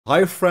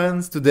Hi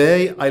friends,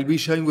 today I'll be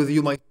sharing with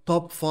you my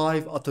top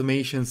 5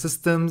 automation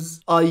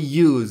systems I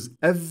use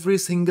every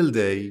single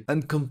day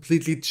and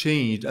completely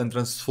changed and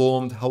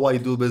transformed how I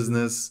do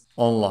business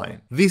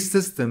online. These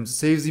systems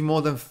saves me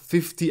more than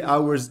 50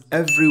 hours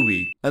every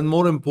week and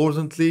more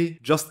importantly,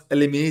 just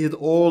eliminated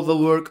all the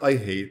work I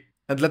hate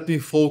and let me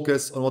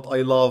focus on what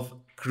I love,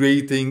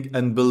 creating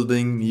and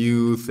building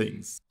new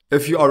things.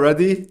 If you are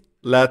ready,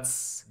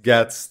 let's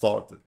get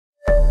started.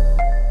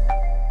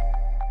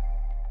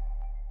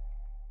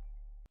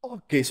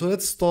 Okay, so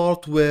let's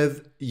start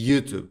with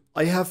YouTube.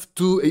 I have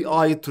two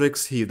AI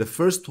tricks here. The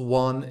first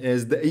one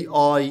is the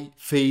AI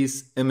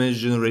face image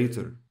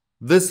generator.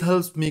 This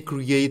helps me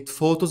create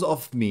photos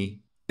of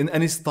me in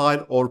any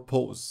style or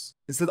pose.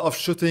 Instead of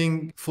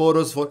shooting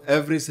photos for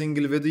every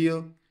single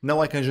video,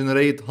 now I can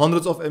generate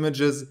hundreds of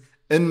images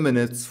in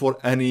minutes for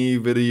any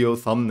video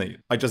thumbnail.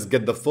 I just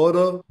get the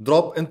photo,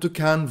 drop into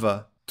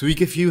Canva, tweak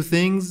a few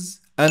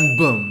things, and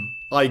boom,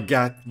 I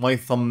get my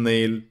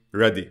thumbnail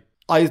ready.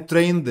 I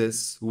trained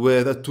this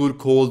with a tool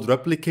called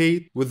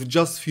Replicate with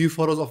just few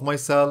photos of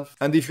myself.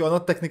 And if you are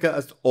not technical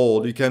at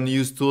all, you can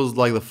use tools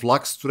like the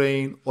Flux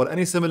Train or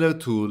any similar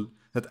tool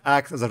that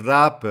acts as a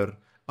wrapper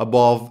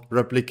above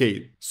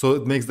Replicate. So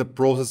it makes the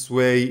process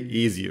way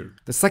easier.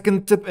 The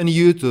second tip in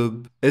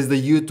YouTube is the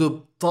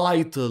YouTube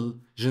title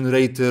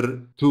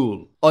generator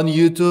tool. On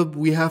YouTube,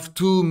 we have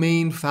two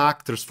main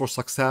factors for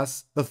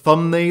success, the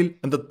thumbnail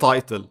and the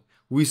title.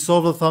 We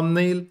saw the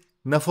thumbnail.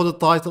 Now for the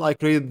title, I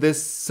created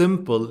this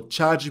simple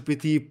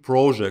ChatGPT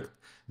project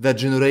that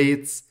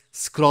generates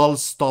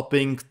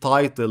scroll-stopping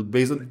title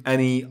based on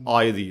any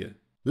idea.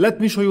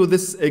 Let me show you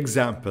this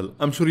example.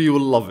 I'm sure you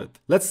will love it.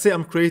 Let's say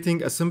I'm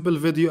creating a simple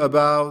video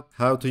about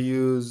how to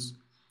use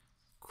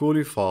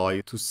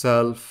Qualify to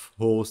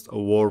self-host a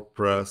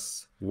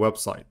WordPress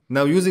website.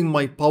 Now using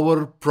my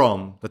power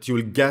prompt that you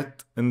will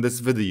get in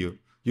this video,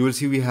 you will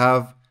see we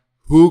have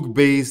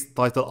hook-based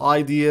title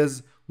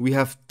ideas, we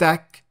have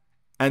tech,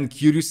 and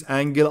curious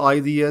angle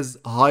ideas,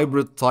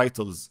 hybrid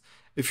titles.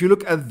 If you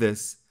look at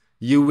this,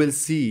 you will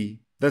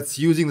see that's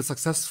using the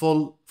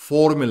successful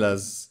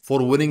formulas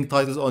for winning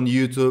titles on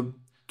YouTube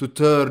to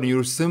turn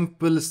your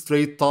simple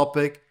straight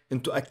topic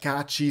into a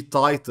catchy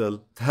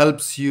title that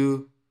helps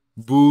you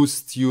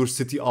boost your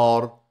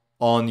CTR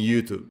on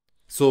YouTube.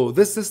 So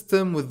this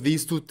system with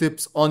these two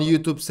tips on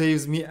YouTube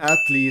saves me at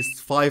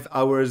least 5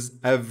 hours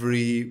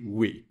every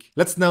week.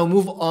 Let's now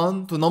move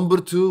on to number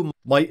 2,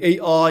 my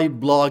AI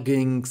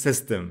blogging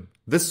system.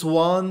 This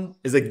one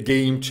is a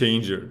game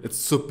changer. It's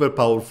super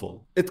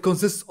powerful. It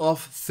consists of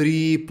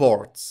 3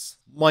 parts: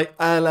 my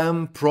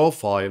LM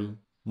profile,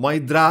 my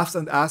drafts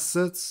and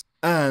assets,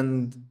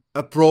 and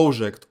a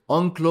project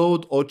on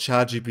Claude or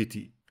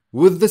ChatGPT.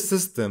 With this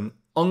system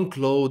on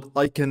Claude,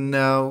 I can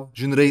now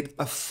generate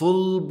a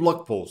full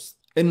blog post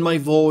in my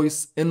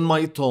voice, in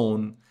my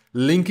tone,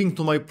 linking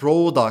to my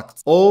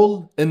product,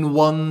 all in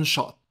one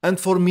shot. And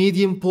for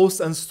Medium posts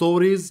and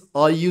stories,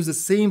 I use the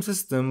same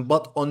system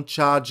but on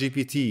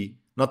ChatGPT,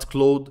 not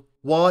Claude.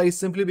 Why?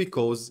 Simply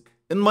because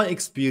in my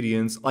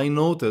experience, I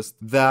noticed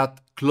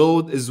that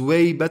Claude is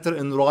way better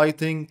in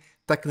writing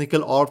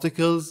technical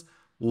articles,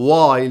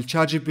 while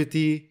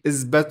ChatGPT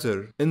is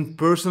better in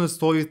personal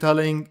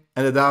storytelling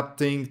and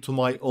adapting to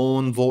my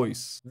own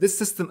voice. This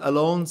system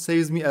alone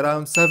saves me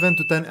around 7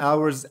 to 10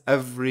 hours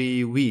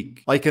every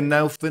week. I can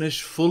now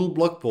finish full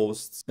blog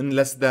posts in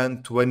less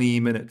than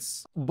 20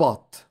 minutes.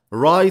 But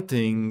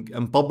writing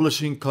and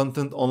publishing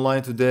content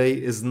online today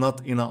is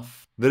not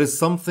enough. There is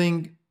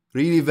something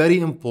really very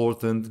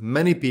important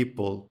many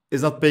people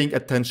is not paying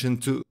attention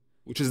to,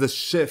 which is the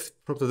shift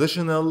from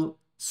traditional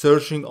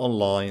searching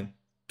online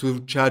to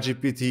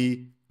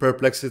ChatGPT,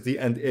 Perplexity,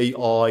 and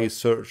AI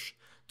search.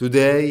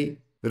 Today,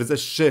 there is a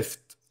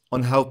shift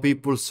on how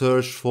people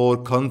search for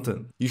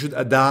content. You should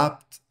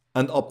adapt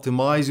and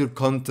optimize your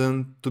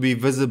content to be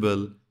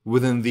visible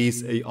within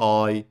these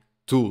AI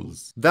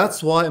tools.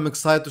 That's why I'm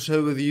excited to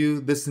share with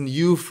you this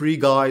new free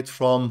guide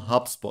from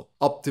HubSpot,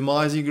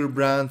 optimizing your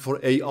brand for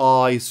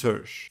AI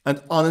search.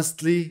 And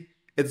honestly,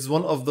 it's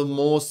one of the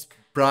most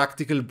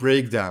practical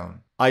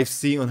breakdown I've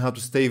seen on how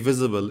to stay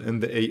visible in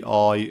the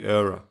AI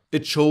era.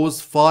 It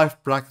shows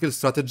 5 practical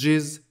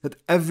strategies that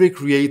every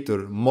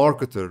creator,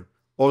 marketer,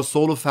 or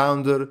solo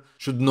founder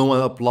should know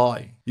and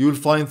apply. You'll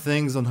find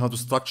things on how to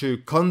structure your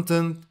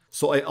content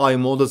so AI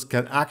models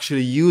can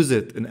actually use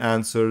it in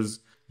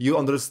answers. You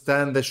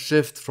understand the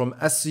shift from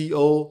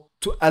SEO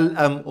to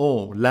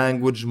LMO,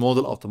 language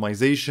model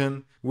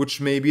optimization,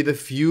 which may be the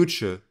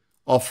future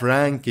of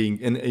ranking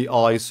in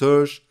AI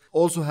search.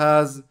 Also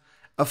has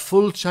a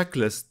full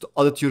checklist to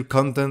audit your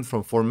content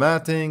from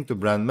formatting to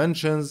brand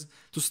mentions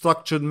to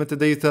structured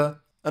metadata.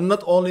 And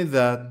not only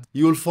that,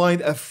 you will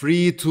find a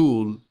free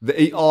tool,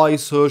 the AI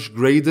Search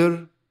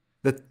Grader,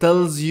 that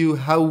tells you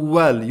how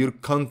well your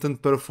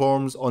content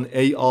performs on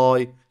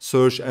AI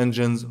search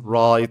engines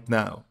right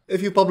now.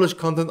 If you publish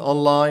content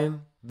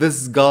online,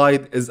 this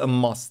guide is a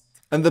must.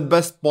 And the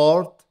best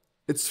part,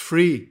 it's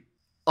free.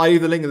 I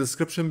leave the link in the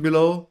description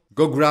below.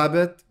 Go grab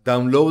it,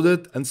 download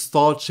it, and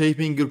start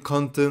shaping your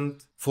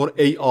content for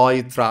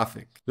AI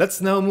traffic.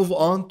 Let's now move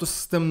on to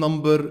system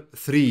number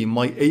 3,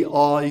 my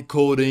AI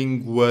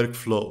coding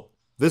workflow.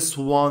 This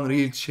one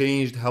really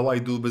changed how I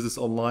do business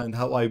online and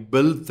how I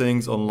build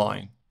things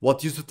online.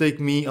 What used to take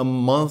me a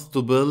month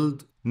to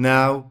build,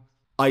 now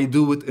I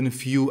do it in a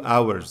few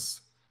hours.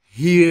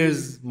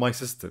 Here's my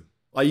system.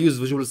 I use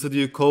Visual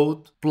Studio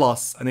Code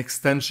plus an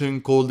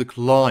extension called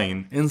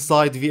Cline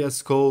inside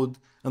VS Code,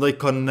 and I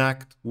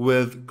connect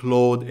with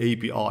Claude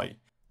API.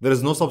 There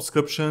is no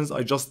subscriptions,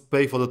 I just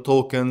pay for the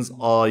tokens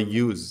I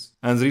use.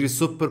 And it's really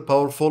super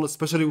powerful,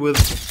 especially with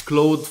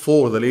Claude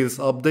 4, the latest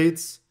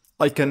updates.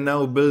 I can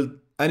now build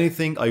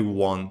anything I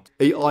want.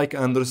 AI can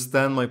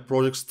understand my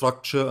project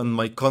structure and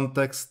my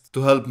context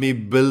to help me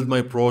build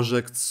my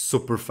projects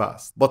super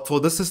fast. But for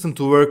this system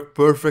to work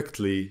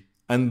perfectly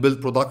and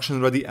build production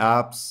ready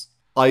apps,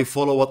 I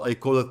follow what I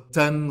call the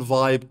 10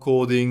 vibe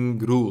coding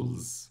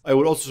rules. I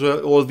will also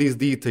share all these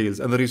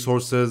details and the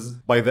resources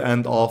by the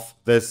end of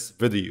this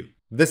video.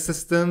 This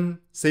system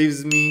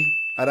saves me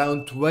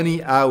around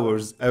 20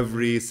 hours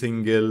every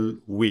single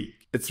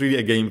week. It's really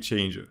a game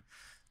changer.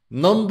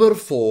 Number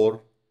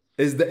 4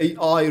 is the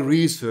AI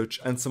research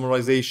and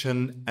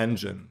summarization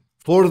engine.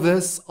 For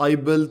this, I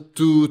built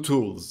 2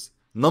 tools.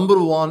 Number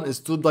 1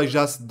 is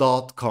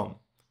tooldigest.com.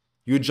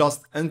 You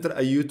just enter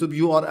a YouTube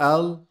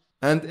URL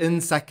and in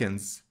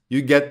seconds,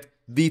 you get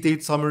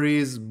detailed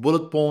summaries,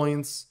 bullet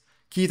points,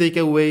 key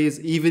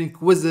takeaways, even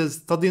quizzes,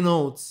 study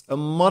notes,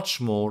 and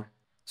much more.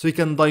 So you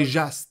can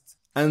digest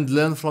and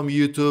learn from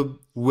YouTube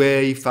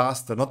way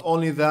faster. Not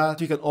only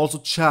that, you can also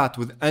chat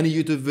with any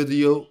YouTube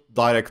video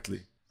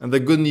directly. And the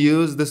good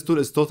news, this tool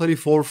is totally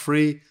for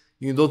free.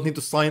 You don't need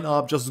to sign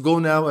up, just go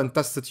now and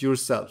test it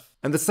yourself.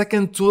 And the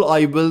second tool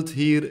I built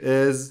here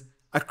is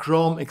a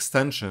Chrome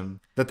extension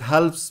that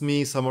helps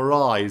me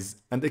summarize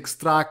and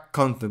extract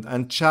content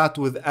and chat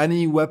with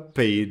any web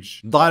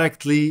page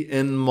directly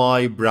in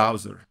my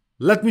browser.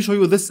 Let me show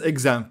you this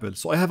example.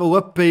 So I have a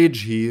web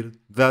page here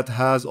that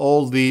has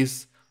all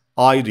these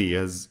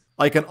ideas.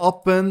 I can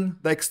open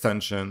the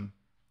extension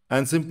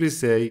and simply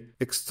say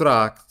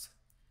extract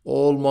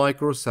all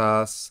micro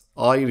SaaS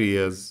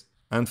ideas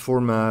and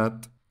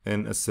format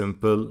in a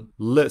simple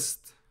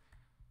list.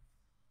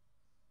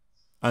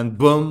 And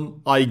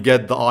boom, I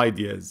get the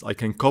ideas. I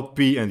can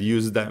copy and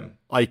use them.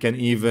 I can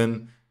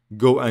even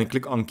go and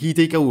click on key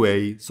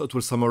takeaway, so it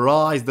will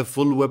summarize the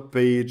full web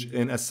page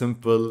in a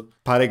simple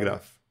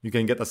paragraph. You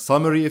can get a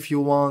summary if you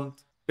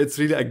want. It's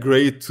really a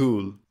great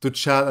tool to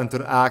chat and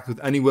interact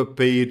with any web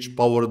page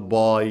powered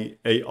by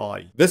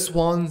AI. This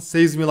one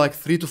saves me like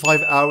 3 to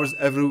 5 hours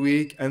every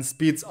week and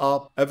speeds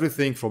up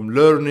everything from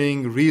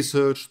learning,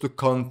 research to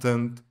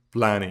content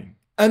planning.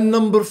 And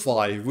number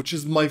 5, which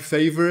is my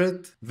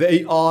favorite,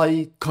 the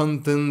AI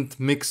content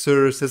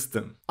mixer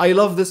system. I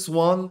love this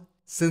one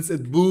since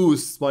it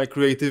boosts my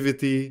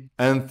creativity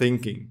and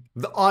thinking.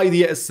 The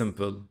idea is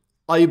simple.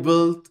 I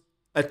built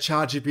a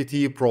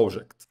ChatGPT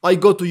project. I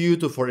go to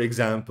YouTube, for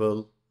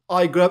example.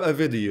 I grab a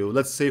video,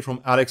 let's say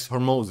from Alex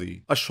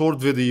Hormozy, a short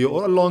video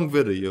or a long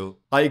video.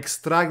 I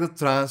extract the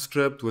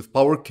transcript with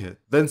PowerKit,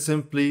 then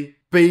simply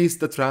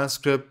paste the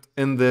transcript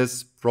in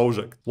this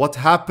project. What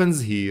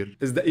happens here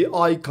is the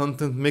AI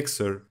content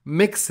mixer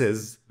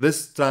mixes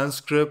this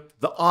transcript,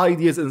 the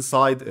ideas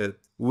inside it,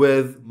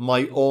 with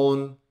my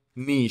own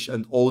niche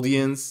and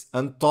audience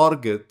and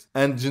target,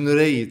 and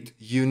generate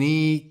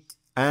unique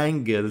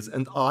angles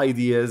and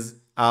ideas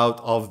out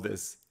of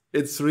this.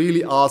 It's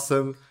really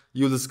awesome.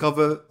 You'll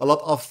discover a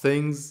lot of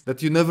things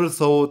that you never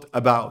thought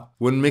about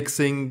when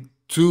mixing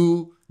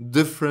 2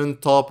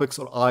 different topics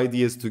or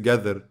ideas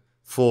together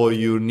for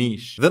your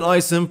niche. Then I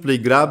simply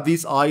grab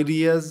these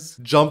ideas,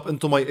 jump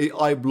into my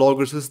AI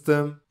blogger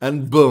system,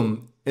 and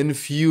boom, in a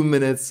few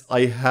minutes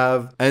I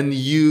have a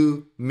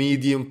new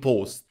Medium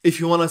post. If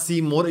you want to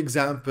see more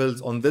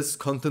examples on this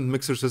content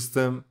mixer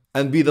system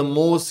and be the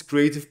most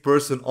creative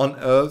person on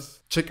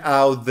earth, check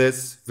out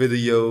this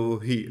video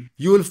here.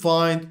 You will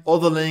find all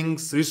the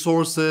links,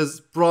 resources,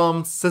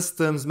 prompts,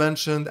 systems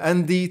mentioned,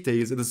 and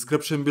details in the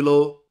description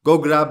below. Go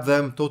grab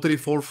them totally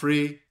for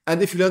free.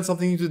 And if you learned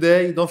something new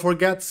today, don't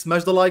forget,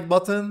 smash the like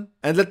button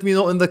and let me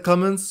know in the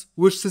comments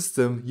which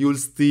system you'll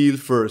steal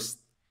first.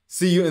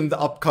 See you in the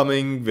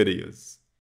upcoming videos.